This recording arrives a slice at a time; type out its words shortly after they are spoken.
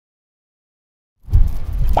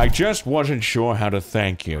I just wasn't sure how to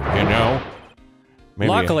thank you, you know? Maybe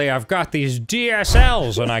Luckily, I've got these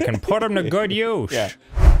DSLs and I can put them to good use. Yeah.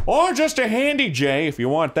 Or just a handy J if you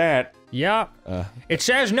want that. Yeah. It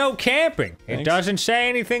says no camping. It doesn't say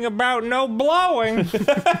anything about no blowing.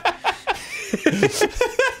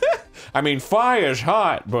 I mean, fire's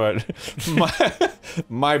hot, but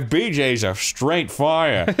my BJ's are straight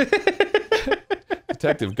fire.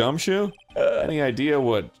 Detective Gumshoe? Any idea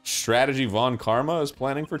what strategy Von Karma is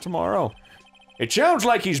planning for tomorrow? It sounds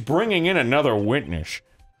like he's bringing in another witness.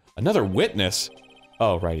 Another witness?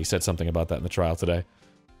 Oh, right, he said something about that in the trial today.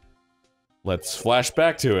 Let's flash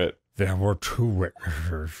back to it. There were 2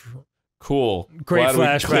 witnesses. Cool. Great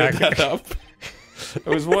Glad flashback. we cleared that up. I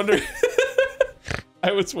was wondering...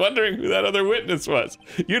 I was wondering who that other witness was.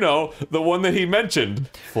 You know, the one that he mentioned.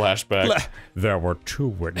 Flashback. There were 2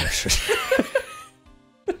 witnesses.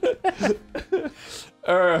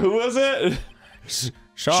 Who was it?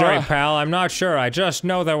 Sorry, pal, I'm not sure. I just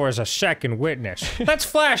know there was a second witness. Let's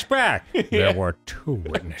flash back. Yeah. There were 2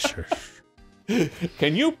 witnesses.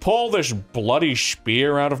 Can you pull this bloody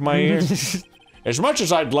spear out of my ear? As much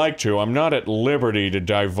as I'd like to, I'm not at liberty to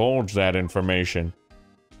divulge that information.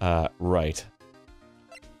 Right.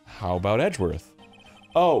 How about Edgeworth?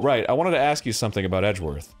 Oh, right, I wanted to ask you something about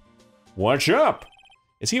Edgeworth. What's up?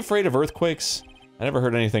 Is he afraid of earthquakes? I never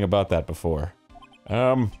heard anything about that before.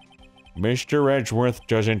 Mr. Edgeworth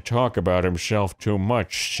doesn't talk about himself too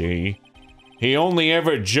much, see? He only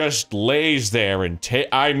ever just lays there and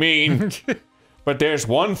I mean... But there's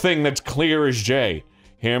one thing that's clear as day.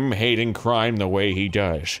 Him hating crime the way he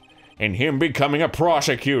does. And him becoming a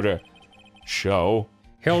prosecutor. So...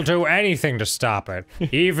 He'll do anything to stop it.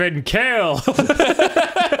 Even kill!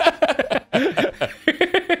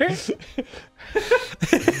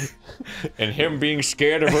 And him being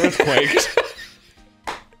scared of earthquakes...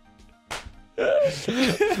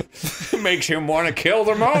 makes him want to kill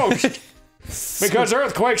the most! Because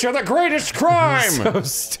earthquakes are the greatest crime! So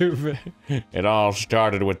stupid. It all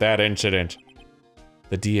started with that incident.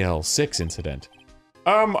 The DL6 incident.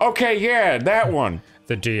 Okay, yeah, that one.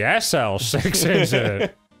 The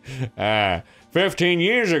DSL6 incident. 15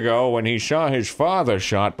 years ago when he saw his father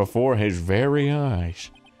shot before his very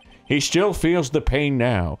eyes. He still feels the pain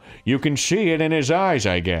now. You can see it in his eyes,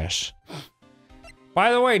 I guess.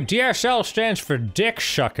 By the way, DSL stands for Dick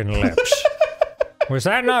Shucking Lips. Was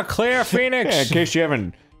that not clear, Phoenix? Yeah, in case you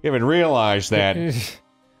haven't realized that.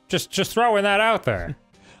 just throwing that out there.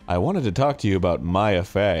 I wanted to talk to you about Maya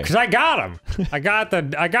Fey. Cause I got them. I got them.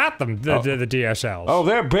 The DSLs. Oh,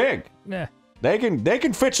 they're big. Yeah. They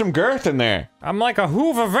can fit some girth in there. I'm like a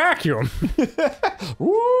Hoover vacuum.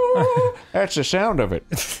 Woo! That's the sound of it.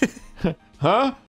 Huh?